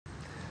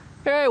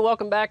Hey,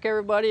 welcome back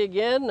everybody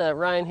again.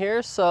 Ryan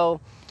here. So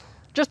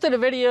just did a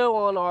video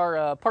on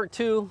our part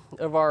 2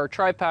 of our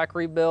Tripac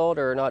rebuild,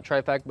 or not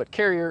Tripac, but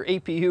carrier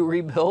APU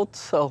rebuild.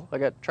 So I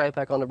got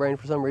Tripac on the brain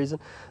for some reason.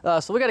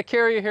 So we got a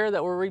carrier here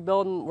that we're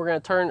rebuilding. We're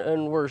going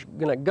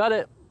to gut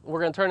it. We're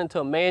going to turn it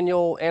into a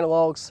manual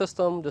analog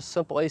system, just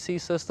simple AC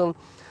system.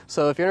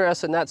 So if you're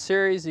interested in that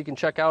series, you can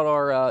check out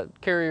our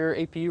carrier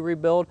APU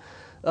rebuild.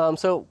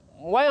 So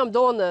why I'm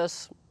doing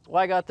this,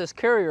 why I got this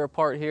carrier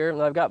apart here,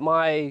 and I've got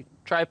my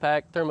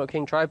Tripac, Thermo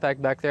King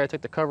Tripac back there. I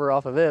took the cover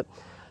off of it.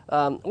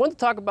 I wanted to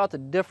talk about the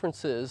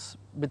differences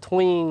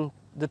between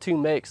the two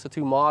makes, the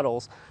two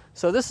models.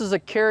 So this is a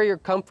Carrier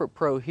Comfort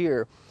Pro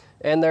here,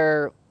 and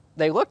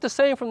they look the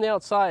same from the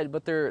outside,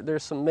 but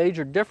there's some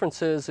major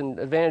differences and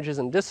advantages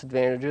and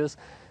disadvantages.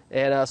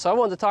 And so I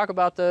wanted to talk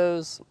about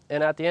those,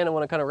 and at the end I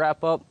want to kind of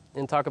wrap up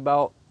and talk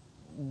about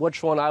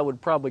which one I would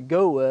probably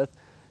go with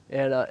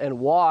and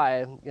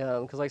why.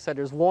 Because like I said,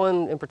 there's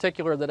one in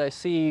particular that I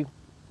see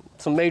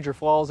some major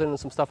flaws in and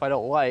some stuff I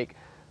don't like.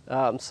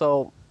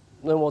 So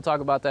then we'll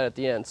talk about that at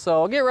the end. So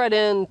I'll get right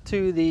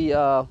into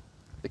the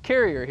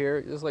carrier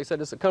here. Just like I said,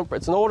 it's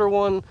an older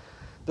one.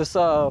 This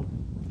the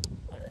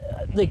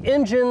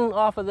engine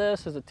off of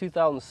this is a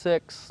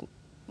 2006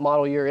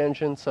 model year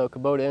engine, so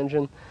Kubota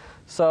engine.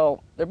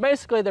 So they're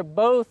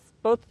both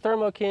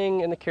Thermo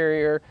King and the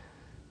carrier.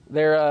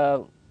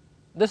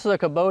 This is a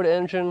Kubota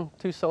engine,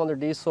 2-cylinder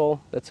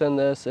diesel that's in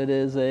this. It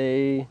is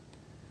a,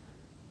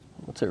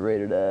 what's it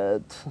rated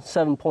at?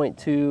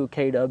 7.2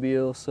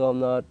 kW, so I'm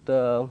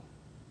not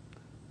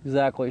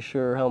exactly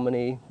sure how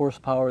many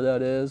horsepower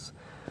that is.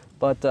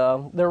 But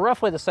they're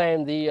roughly the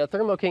same. The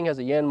Thermo King has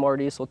a Yanmar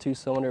diesel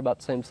 2-cylinder, about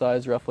the same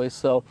size roughly.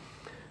 So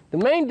the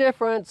main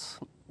difference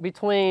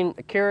between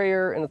a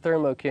carrier and a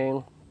Thermo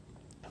King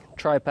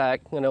Tripac,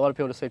 and a lot of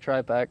people just say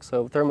Tripac,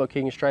 so Thermo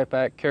King is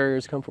Tripac, carrier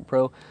is Comfort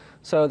Pro.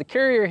 So the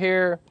carrier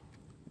here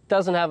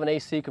doesn't have an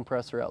AC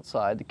compressor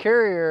outside. The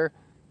carrier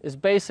is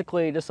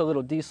basically just a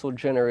little diesel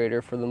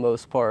generator for the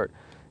most part.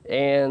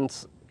 And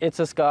it's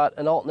just got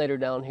an alternator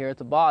down here at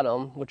the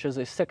bottom, which is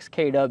a 6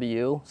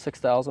 kW,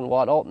 6,000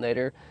 watt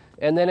alternator.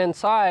 And then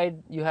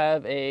inside you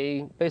have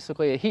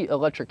basically a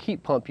electric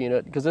heat pump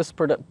unit, because this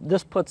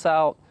puts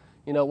out,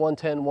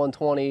 110,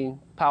 120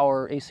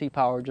 power, AC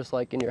power, just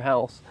like in your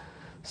house.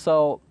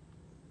 So,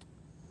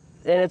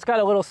 and it's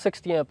got a little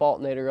 60 amp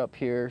alternator up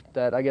here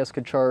that I guess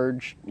could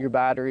charge your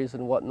batteries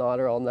and whatnot,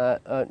 or on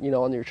that,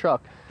 on your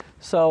truck.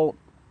 So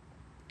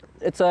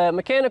it's a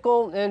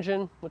mechanical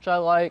engine, which I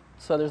like,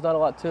 so there's not a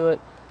lot to it.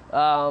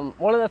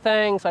 One of the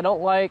things I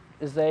don't like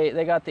is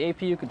they got the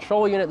APU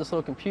control unit, this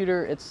little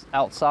computer. It's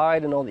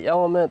outside and all the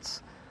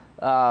elements.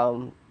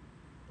 And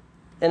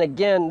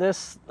again,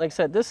 this, like I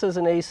said, this is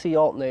an AC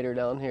alternator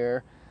down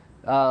here.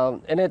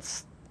 And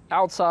it's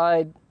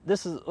outside.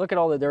 Look at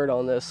all the dirt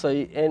on this. So,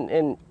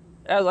 and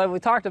as we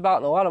talked about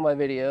in a lot of my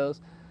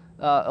videos,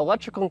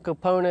 electrical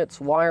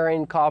components,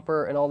 wiring,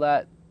 copper, and all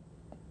that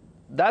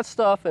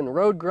stuff and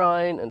road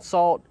grind and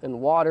salt and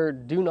water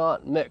do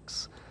not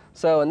mix.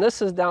 So, and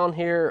this is down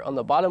here on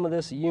the bottom of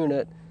this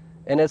unit,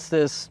 and it's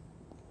this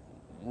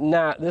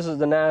is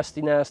the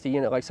nasty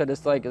unit. Like I said,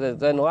 it's like, then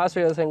the last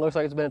video, this thing looks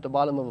like it's been at the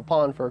bottom of a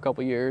pond for a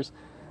couple years.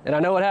 And I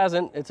know it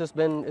hasn't. It's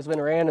been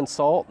ran in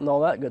salt and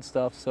all that good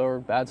stuff, or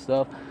bad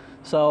stuff.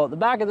 So the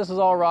back of this is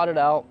all rotted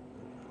out.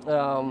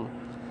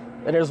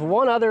 And there's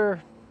one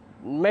other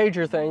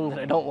major thing that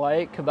I don't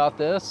like about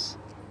this.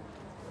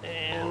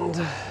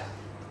 And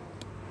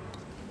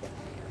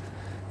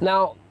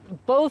now,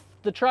 both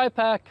the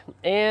Tripac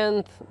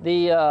and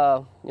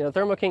the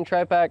Thermo King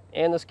Tripac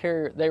and this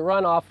carrier, they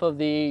run off of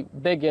the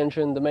big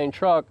engine, the main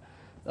truck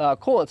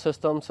coolant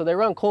system. So they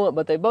run coolant,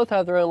 but they both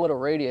have their own little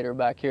radiator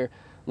back here.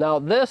 Now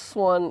this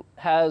one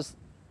has,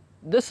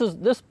 this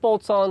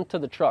bolts on to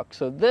the truck.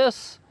 So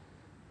this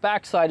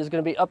backside is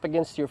going to be up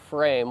against your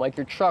frame, like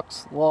your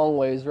truck's long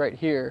ways right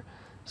here,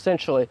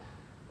 essentially.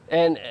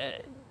 And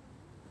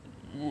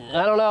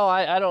I don't know,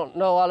 I don't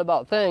know a lot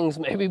about things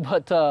maybe,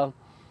 but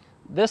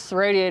this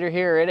radiator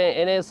here, it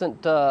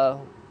isn't, I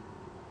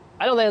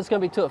don't think it's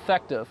going to be too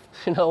effective,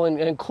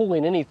 in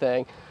cooling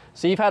anything.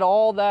 So you've had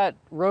all that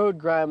road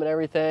grime and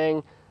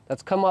everything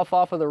that's come off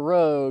of the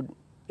road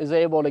is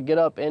able to get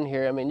up in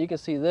here. I mean, you can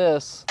see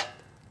this.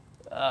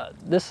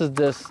 This is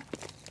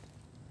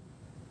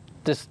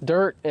this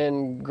dirt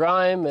and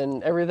grime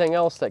and everything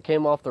else that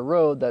came off the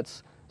road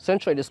that's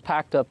essentially just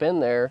packed up in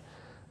there.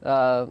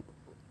 So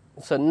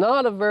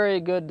not a very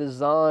good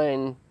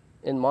design,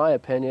 in my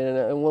opinion.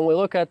 And when we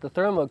look at the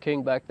Thermo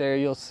King back there,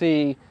 you'll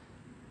see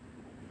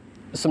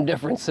some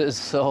differences,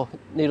 so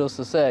needless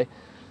to say.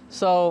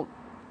 So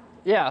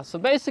yeah, so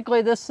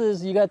basically this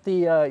is, you got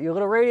the your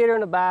little radiator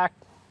in the back,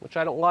 which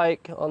I don't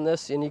like on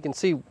this, and you can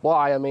see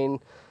why. I mean,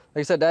 like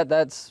I said,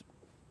 that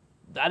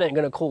ain't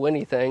gonna cool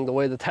anything the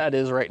way that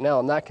is right now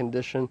in that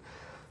condition.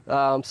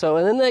 So,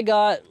 and then they've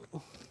got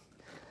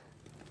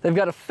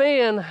a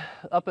fan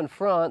up in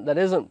front that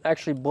isn't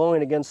actually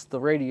blowing against the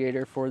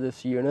radiator for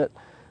this unit.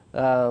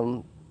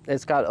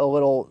 It's got a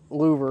little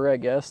louver, I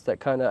guess, that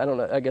kind of, I don't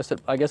know, I guess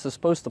it's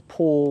supposed to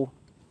pull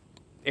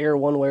air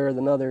one way or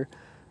another.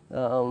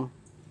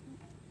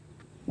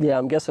 Yeah,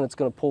 I'm guessing it's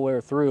going to pull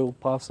air through,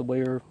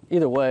 possibly, or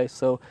either way.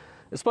 So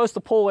it's supposed to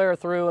pull air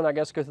through, and I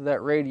guess go through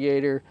that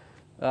radiator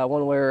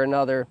one way or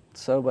another.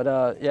 So,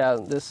 but yeah,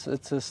 this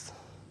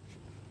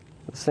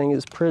thing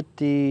is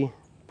pretty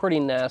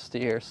nasty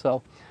here.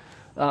 So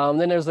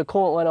then there's the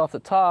coolant line off the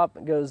top.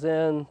 It goes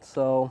in.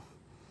 So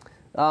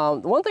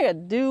the one thing I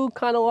do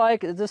kind of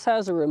like is this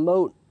has a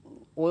remote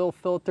oil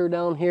filter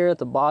down here at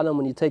the bottom.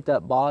 When you take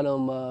that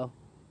bottom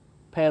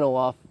panel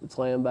off, it's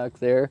laying back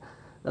there.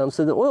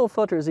 So the oil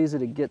filter is easy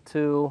to get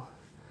to.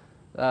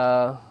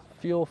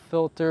 Fuel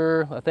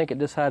filter, I think it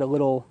just had a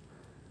little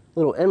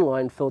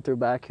inline filter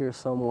back here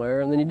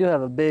somewhere. And then you do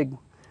have a big,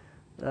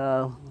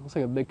 looks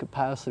like a big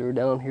capacitor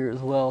down here as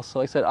well. So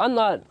like I said,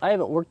 I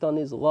haven't worked on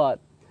these a lot.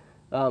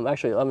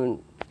 Actually, I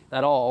mean,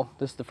 at all.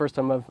 This is the first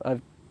time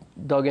I've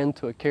dug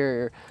into a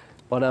carrier.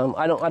 But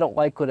I don't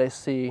like what I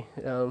see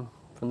from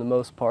the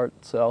most part.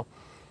 So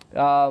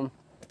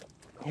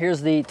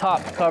here's the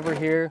top cover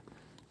here.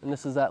 And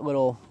this is that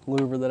little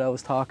louver that I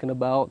was talking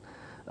about.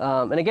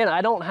 And again,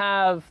 I don't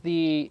have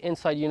the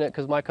inside unit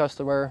because my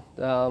customer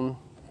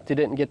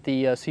didn't get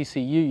the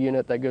CCU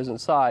unit that goes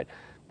inside.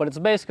 But it's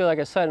basically, like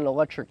I said, an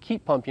electric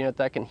heat pump unit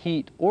that can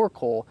heat or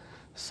cool.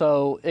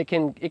 So it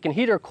can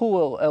heat or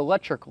cool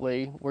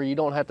electrically, where you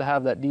don't have to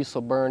have that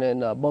diesel burn-in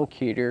bunk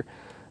heater.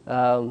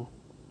 But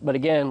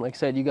again, like I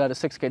said, you got a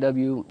 6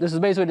 kW. This is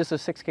basically just a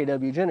 6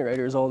 kW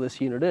generator is all this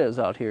unit is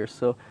out here.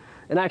 So,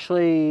 and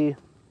actually,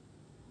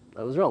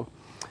 I was wrong.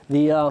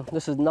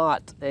 This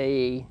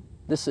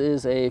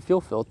is a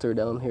fuel filter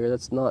down here.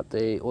 That's not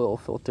the oil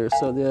filter.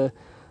 So the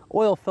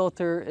oil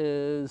filter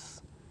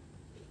is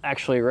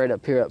actually right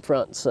up here up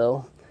front.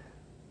 So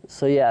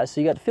yeah, so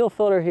you got the fuel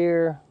filter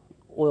here,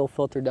 oil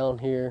filter down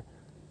here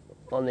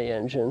on the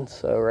engine.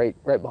 So right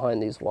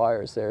behind these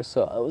wires there.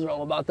 So I was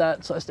wrong about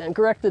that. So I stand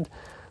corrected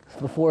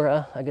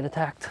before I get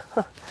attacked.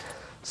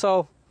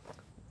 So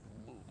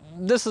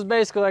this is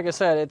basically, like I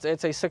said,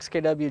 it's a 6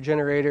 kW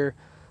generator.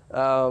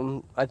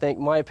 I think,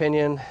 in my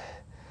opinion,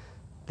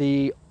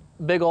 the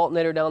big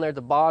alternator down there at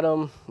the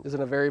bottom is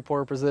in a very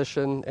poor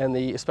position, and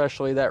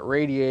especially that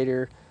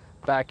radiator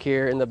back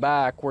here in the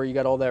back where you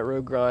got all that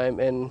road grime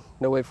and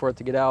no way for it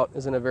to get out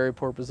is in a very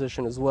poor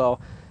position as well.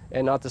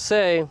 And not to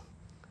say,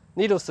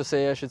 needless to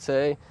say, I should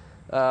say,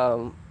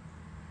 down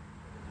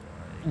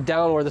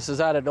where this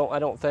is at, I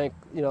don't think,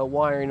 you know,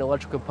 wiring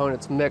electrical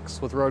components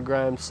mixed with road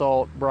grime,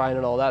 salt, brine,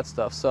 and all that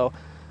stuff. So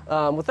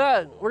with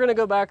that, we're going to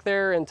go back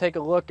there and take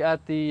a look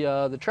at the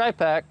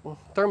Tripac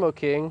Thermo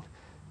King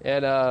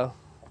and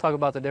talk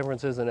about the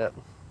differences in it.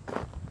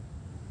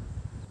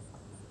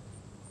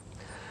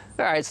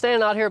 All right,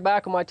 standing out here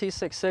back on my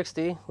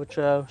T660, which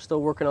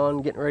still working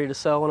on getting ready to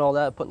sell and all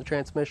that, putting the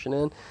transmission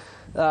in.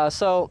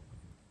 So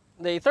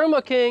the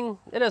Thermo King,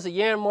 it has a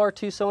Yanmar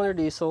 2-cylinder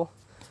diesel.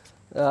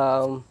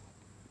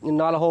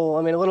 Not a whole,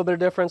 I mean, a little bit of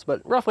difference,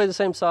 but roughly the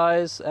same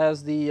size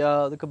as the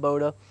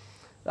Kubota.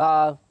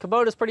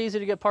 Kubota is pretty easy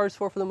to get parts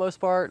for the most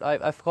part.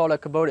 I've called a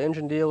Kubota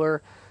engine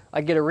dealer. I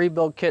get a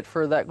rebuild kit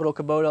for that little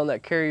Kubota on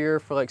that carrier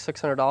for like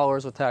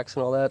 $600 with tax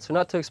and all that, so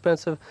not too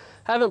expensive.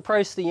 Haven't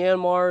priced the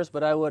Yanmars,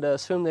 but I would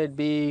assume they'd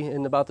be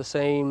in about the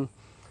same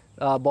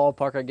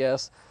ballpark, I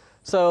guess.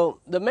 So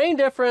the main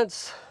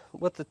difference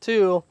with the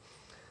two,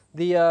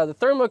 the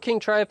Thermo King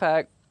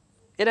Tripac,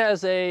 it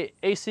has a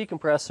AC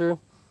compressor,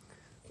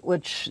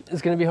 which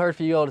is going to be hard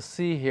for you all to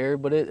see here,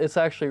 but it's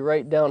actually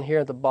right down here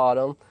at the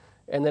bottom.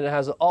 And then it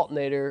has an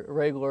alternator,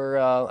 regular,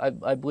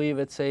 I believe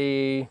it's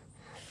a,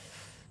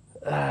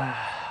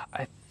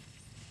 I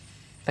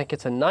think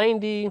it's a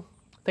 90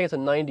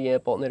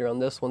 amp alternator on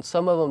this one.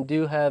 Some of them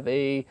do have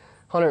a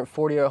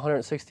 140 or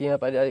 160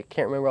 amp. I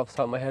can't remember off the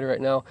top of my head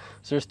right now.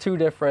 So there's two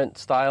different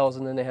styles,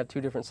 and then they have two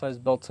different size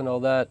belts and all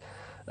that.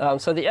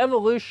 So the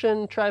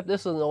Evolution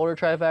this is an older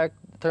Tripac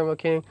Thermo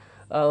King.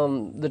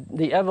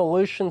 The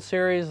Evolution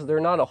series, they're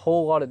not a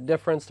whole lot of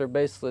difference. They're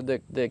basically,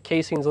 the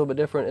casing's a little bit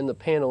different and the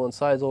panel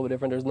inside's a little bit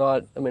different. There's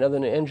not, I mean, other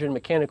than the engine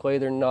mechanically,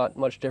 there's not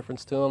much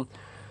difference to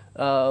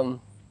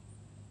them.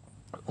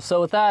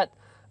 So with that,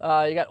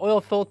 you got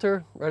oil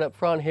filter right up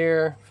front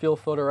here, fuel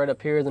filter right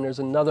up here, then there's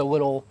another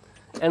little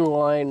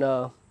end-line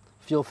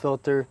fuel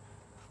filter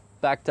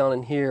back down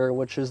in here,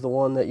 which is the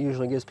one that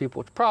usually gives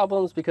people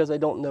problems because they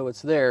don't know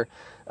it's there.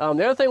 The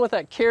other thing with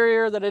that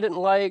carrier that I didn't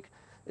like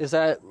is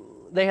that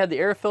they had the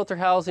air filter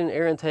housing,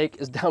 air intake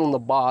is down on the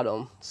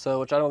bottom, so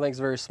which I don't think is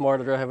very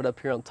smart. I'd rather have it up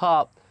here on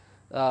top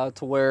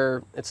to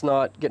where it's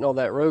not getting all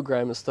that road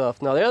grime and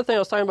stuff. Now the other thing I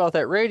was talking about with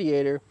that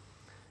radiator,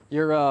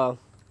 your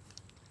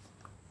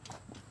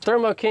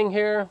Thermo King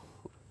here,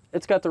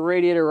 it's got the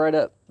radiator right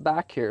up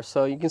back here.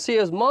 So you can see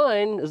as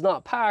mine is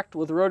not packed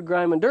with road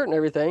grime and dirt and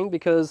everything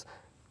because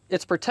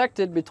it's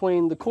protected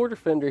between the quarter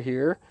fender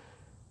here,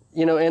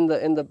 you know, and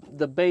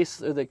the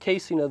base or the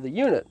casing of the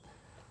unit.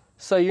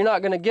 So you're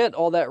not going to get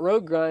all that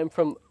road grime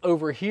from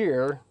over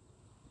here,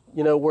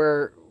 you know,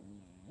 where,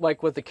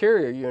 like with the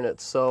carrier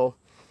units. So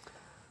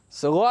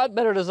a lot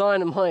better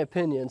design in my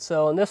opinion.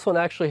 So, and this one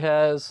actually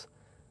has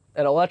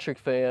an electric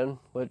fan,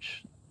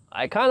 which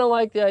I kind of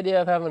like the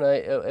idea of having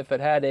if it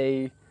had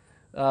a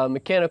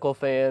mechanical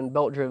fan,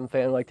 belt-driven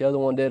fan like the other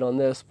one did on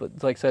this,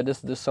 but like I said, this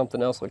is just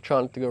something else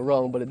electronic to go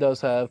wrong, but it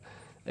does have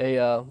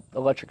a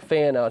electric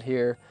fan out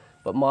here.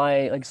 But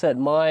like I said,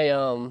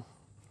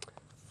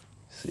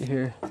 see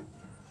here,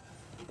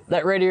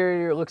 that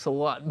radiator looks a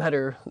lot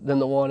better than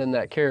the one in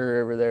that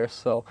Carrier over there.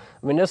 So,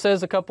 I mean, this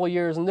is a couple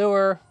years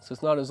newer, so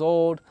it's not as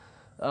old.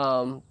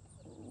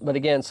 But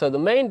again, so the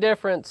main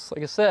difference,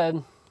 like I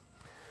said,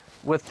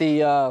 with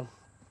the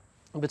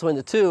between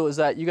the two is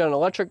that you got an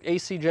electric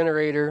AC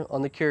generator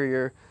on the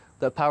Carrier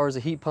that powers a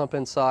heat pump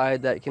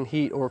inside that can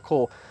heat or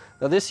cool.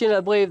 Now this unit,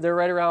 I believe they're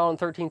right around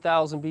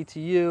 13,000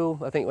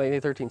 BTU, I think maybe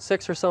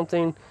 13.6 or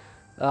something.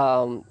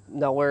 Now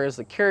whereas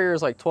the Carrier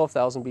is like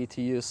 12,000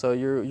 BTU, so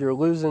you're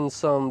losing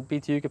some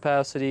BTU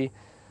capacity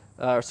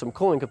or some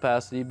cooling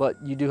capacity, but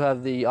you do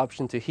have the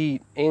option to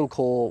heat and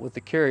cool with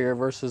the Carrier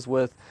versus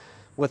with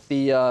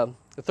the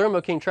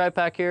Thermo King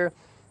Tripac here,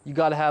 you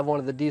got to have one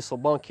of the diesel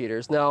bunk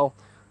heaters. Now,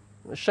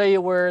 I'll show you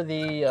where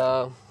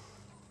the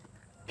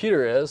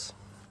computer is.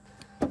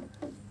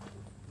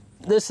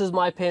 This is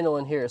my panel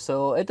in here,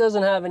 so it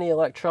doesn't have any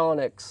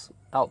electronics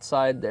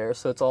outside there,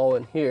 so it's all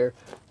in here.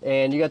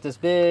 And you got this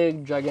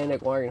big,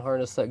 gigantic wiring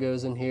harness that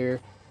goes in here.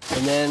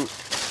 And then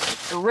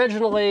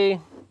originally,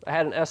 I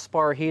had an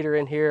SCR heater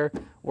in here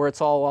where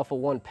it's all off of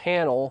one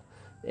panel,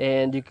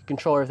 and you could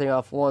control everything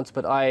off once,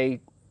 but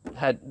I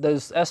had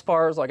those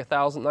SCRs like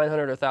 $900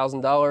 or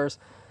 $1,000.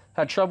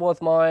 Had trouble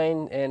with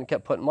mine and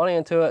kept putting money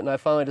into it, and I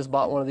finally just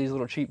bought one of these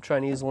little cheap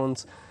Chinese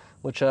ones,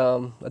 which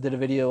I did a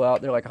video out.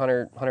 They're like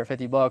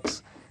 150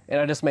 bucks, and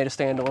I just made a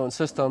standalone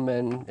system,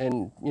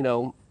 and you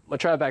know, my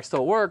Tripac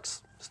still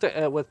works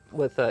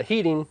with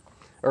heating,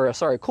 or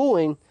sorry,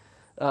 cooling,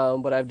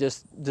 but I've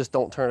just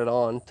don't turn it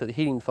on to the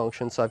heating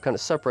function, so I've kind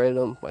of separated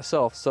them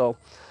myself. So,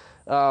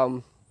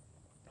 so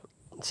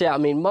yeah, I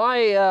mean,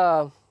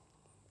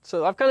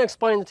 so I've kind of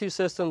explained the two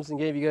systems and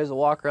gave you guys a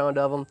walk around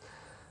of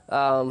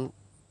them.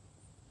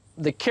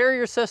 The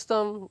Carrier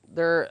system,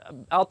 they're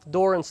out the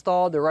door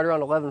installed. They're right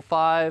around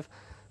 11.5.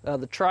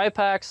 The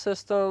Tripac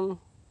system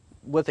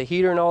with the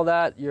heater and all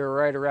that, you're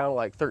right around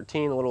like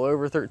 13, a little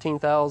over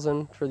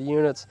 13,000 for the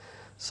units.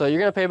 So you're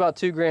gonna pay about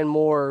 $2 grand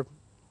more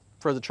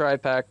for the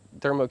Tripac,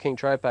 Thermo King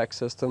Tripac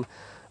system.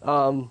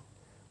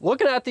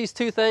 Looking at these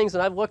two things,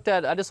 and I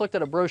just looked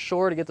at a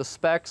brochure to get the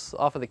specs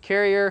off of the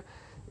Carrier.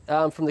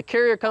 From the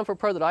Carrier Comfort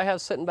Pro that I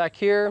have sitting back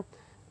here,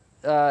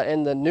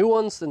 and the new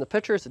ones in the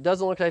pictures, it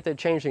doesn't look like they've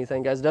changed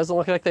anything, guys. It doesn't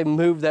look like they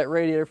moved that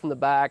radiator from the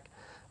back.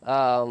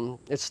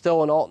 It's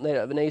still an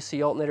alternator, an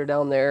AC alternator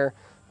down there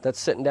that's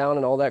sitting down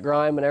in all that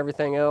grime and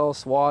everything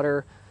else,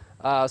 water.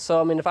 So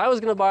I mean, if I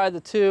was going to buy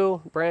the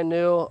two brand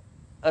new,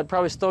 I'd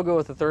probably still go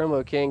with the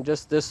Thermo King,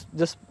 just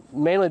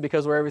mainly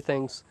because where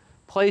everything's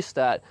placed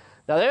at.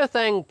 Now the other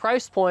thing,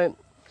 price point,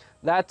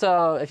 that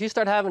if you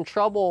start having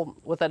trouble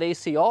with that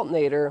AC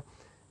alternator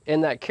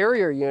in that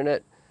Carrier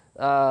unit,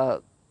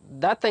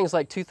 that thing's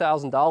like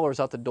 $2,000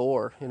 out the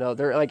door. You know,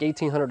 they're like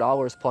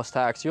 $1,800 plus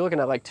tax. You're looking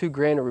at like $2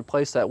 grand to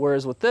replace that.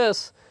 Whereas with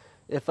this,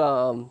 if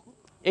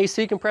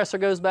AC compressor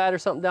goes bad or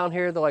something down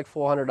here, they're like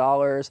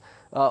 $400.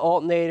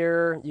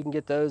 Alternator, you can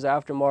get those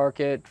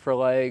aftermarket for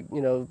like,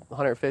 you know,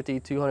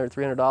 $150, $200,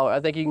 $300.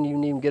 I think you can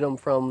even get them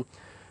from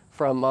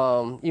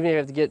even if you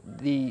have to get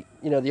the,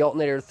 you know, the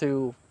alternator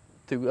through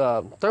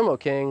Thermo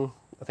King.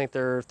 I think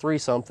they're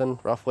 $3 something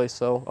roughly.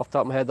 So off the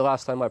top of my head, the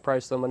last time I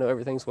priced them, I know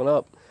everything's went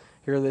up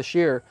here this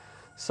year.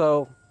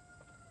 So,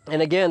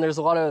 and again, there's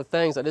a lot of other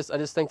things. I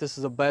just think this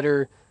is a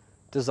better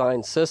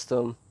design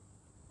system,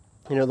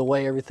 you know, the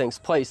way everything's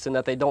placed, and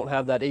that they don't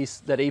have that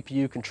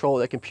APU control,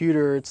 that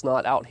computer. It's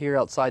not out here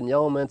outside in the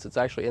elements, it's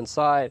actually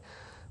inside.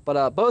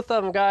 But both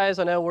of them, guys,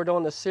 I know we're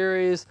doing this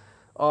series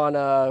on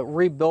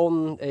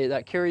rebuilding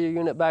that Carrier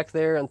unit back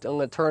there, and I'm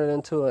going to turn it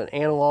into an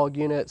analog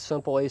unit,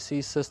 simple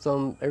AC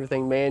system,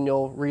 everything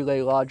manual,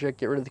 relay logic,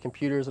 get rid of the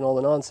computers and all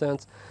the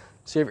nonsense.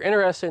 So if you're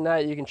interested in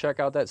that, you can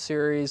check out that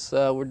series.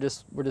 We're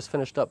just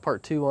finished up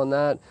part 2 on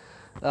that.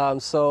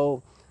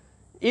 So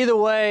either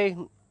way,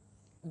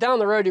 down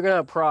the road, you're gonna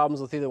have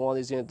problems with either one of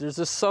these units. There's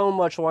just so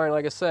much wiring.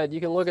 Like I said,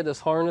 you can look at this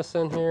harness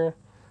in here.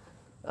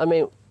 I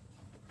mean,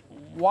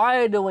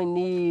 why do we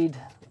need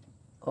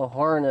a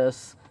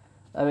harness?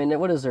 I mean,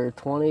 what is there,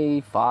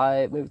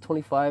 25, maybe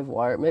 25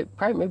 wire,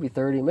 maybe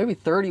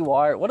 30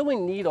 wire. What do we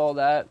need all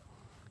that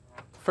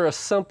for a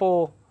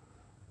simple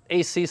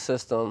AC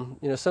system,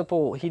 you know,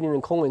 simple heating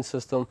and cooling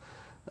system?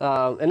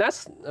 And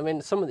that's, I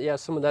mean, some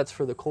of that's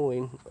for the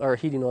cooling or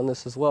heating on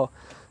this as well.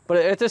 But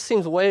it just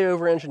seems way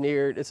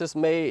over-engineered. It's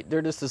just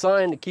they're just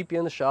designed to keep you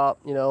in the shop.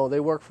 You know, they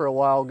work for a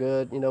while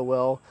good, you know,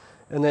 well.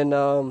 And then,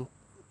 and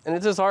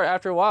it's just hard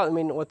after a while. I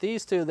mean, with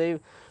these two,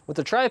 with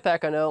the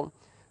Tripac, I know,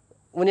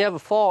 when you have a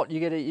fault, you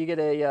get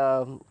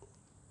an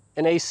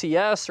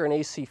ACS or an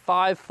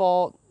AC5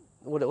 fault.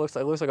 What it looks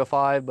like a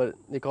 5, but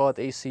they call it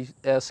the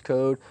ACS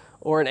code,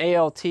 or an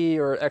ALT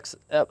or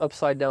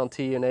upside down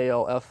T and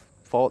ALF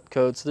fault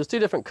code. So there's 2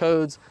 different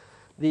codes.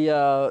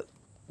 The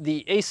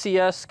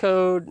ACS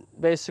code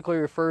basically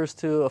refers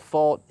to a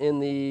fault in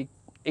the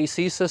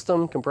AC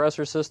system,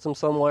 compressor system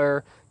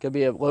somewhere. Could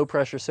be a low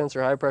pressure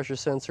sensor, high pressure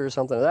sensor,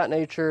 something of that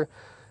nature.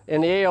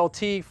 And the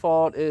ALT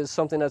fault is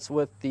something that's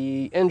with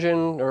the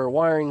engine or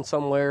wiring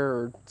somewhere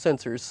or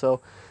sensors.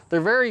 So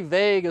they're very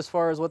vague as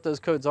far as what those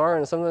codes are,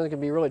 and sometimes it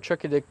can be really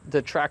tricky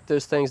to track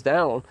those things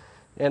down.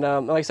 And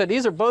like I said,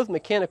 these are both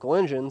mechanical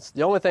engines.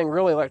 The only thing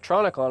really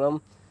electronic on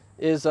them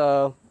is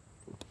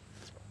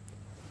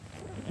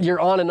your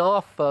on and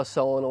off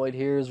solenoid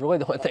here is really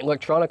the only thing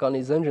electronic on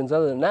these engines.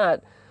 Other than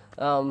that,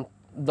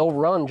 they'll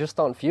run just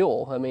on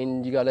fuel. I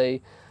mean, you got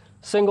a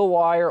single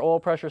wire oil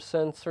pressure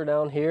sensor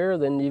down here,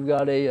 then you've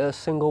got a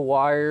single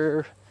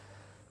wire,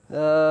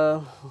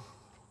 that's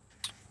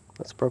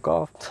broke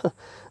off,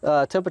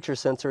 temperature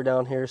sensor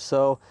down here.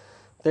 So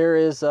there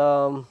is,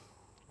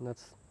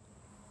 that's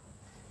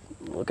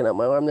looking at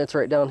my arm, that's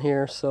right down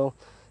here. So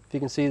if you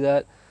can see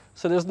that.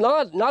 So there's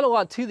not a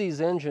lot to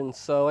these engines.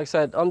 So like I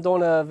said, I'm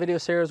doing a video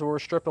series where we're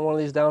stripping one of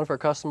these down for a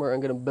customer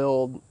and going to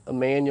build a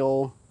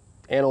manual,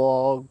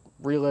 analog,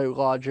 relay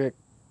logic,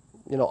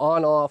 you know,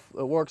 on off,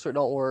 it works or it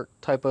don't work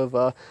type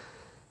of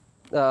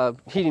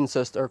heating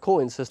system or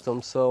cooling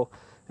system. So,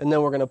 and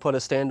then we're going to put a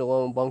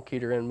standalone bunk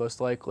heater in most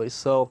likely.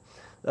 So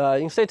you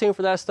can stay tuned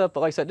for that stuff.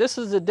 But like I said, this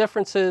is the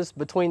differences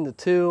between the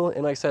two.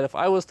 And like I said, if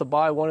I was to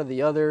buy one or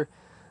the other,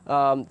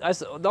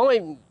 the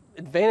only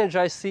advantage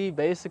I see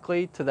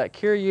basically to that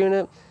Carrier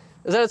unit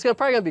is that it's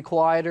probably going to be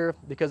quieter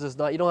because it's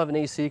not, you don't have an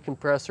AC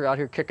compressor out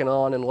here kicking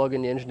on and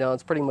lugging the engine down.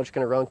 It's pretty much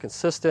going to run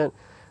consistent.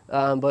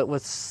 But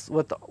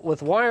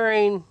with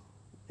wiring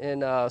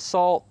and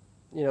salt,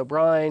 you know,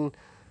 brine,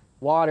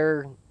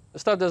 water, the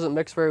stuff doesn't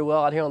mix very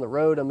well out here on the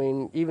road. I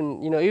mean,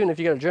 even if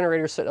you got a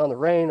generator sitting on the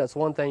rain, that's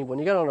one thing. When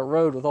you get on a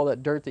road with all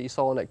that dirt that you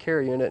saw in that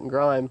Carrier unit and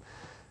grime,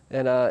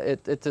 and I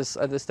just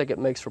think it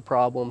makes for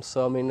problems.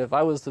 So I mean, if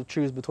I was to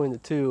choose between the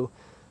two,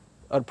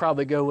 I'd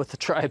probably go with the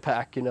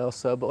Tripac, you know.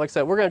 So, but like I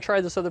said, we're going to try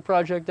this other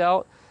project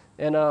out,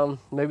 and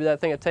maybe that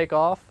thing will take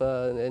off,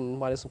 and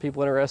might have some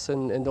people interested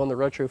in doing the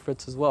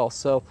retrofits as well.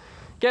 So,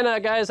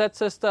 again, guys, that's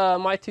just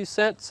my 2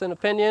 cents and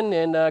opinion,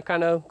 and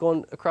kind of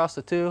going across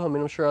the two. I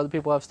mean, I'm sure other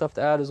people have stuff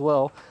to add as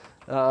well.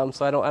 So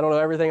I don't know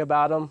everything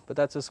about them, but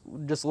that's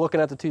just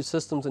looking at the two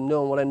systems and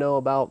knowing what I know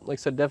about. Like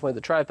I said, definitely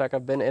the Tripac.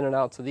 I've been in and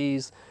out to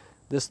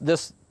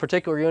this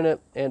particular unit,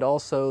 and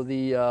also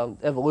the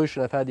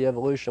Evolution. I've had the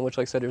Evolution, which,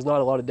 like I said, there's not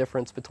a lot of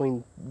difference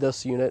between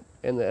this unit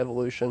and the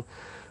Evolution.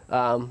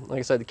 Like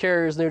I said, the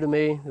Carrier is new to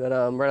me. That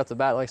right off the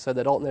bat, like I said,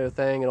 that alternator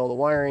thing and all the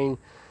wiring,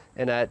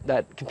 and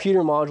that computer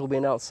module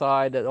being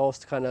outside, that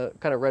also kind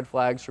of red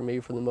flags for me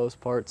for the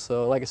most part.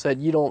 So, like I said,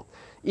 you don't,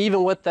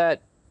 even with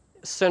that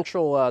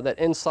central that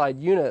inside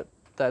unit,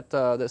 that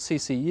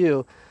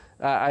CCU.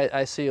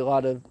 I see a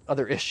lot of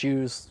other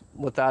issues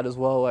with that as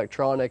well,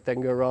 electronic, that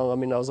can go wrong. I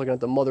mean, I was looking at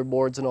the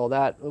motherboards and all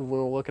that when we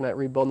were looking at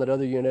rebuilding that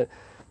other unit,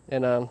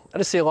 and I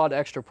just see a lot of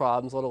extra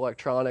problems, a lot of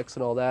electronics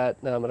and all that.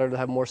 I'd rather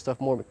have more stuff,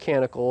 more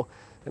mechanical,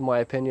 in my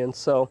opinion.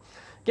 So,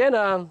 again,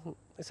 like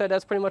I said,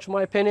 that's pretty much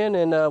my opinion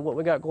and what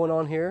we got going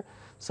on here.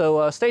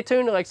 So stay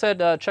tuned. Like I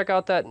said, check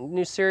out that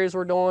new series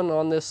we're doing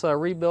on this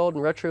rebuild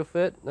and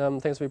retrofit. I think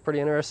it's going to be pretty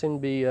interesting.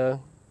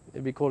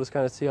 It'd be cool to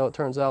kind of see how it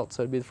turns out.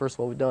 So it'd be the first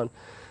one we've done.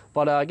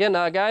 But again,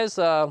 guys,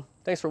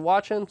 thanks for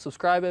watching.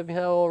 Subscribe if you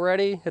haven't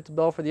already. Hit the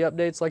bell for the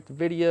updates, like the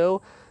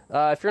video.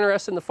 If you're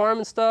interested in the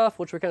farming stuff,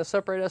 which we kind of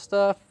separate that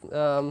stuff,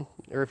 or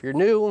if you're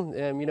new,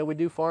 you know, we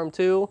do farm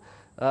too.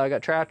 I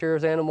got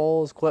tractors,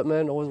 animals,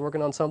 equipment, always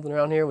working on something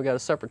around here. We got a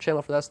separate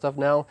channel for that stuff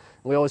now.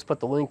 And we always put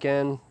the link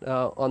in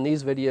on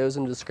these videos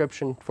in the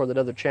description for that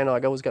other channel. I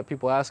always got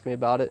people asking me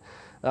about it,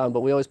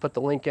 but we always put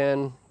the link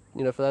in,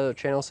 you know, for that other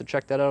channel, so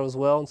check that out as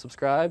well and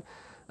subscribe.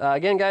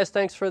 Again, guys,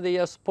 thanks for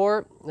the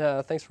support.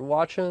 Thanks for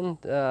watching.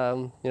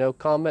 You know,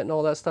 comment and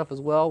all that stuff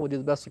as well. We'll do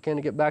the best we can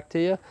to get back to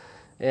you.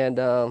 And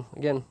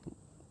again,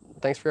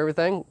 thanks for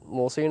everything.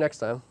 We'll see you next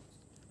time.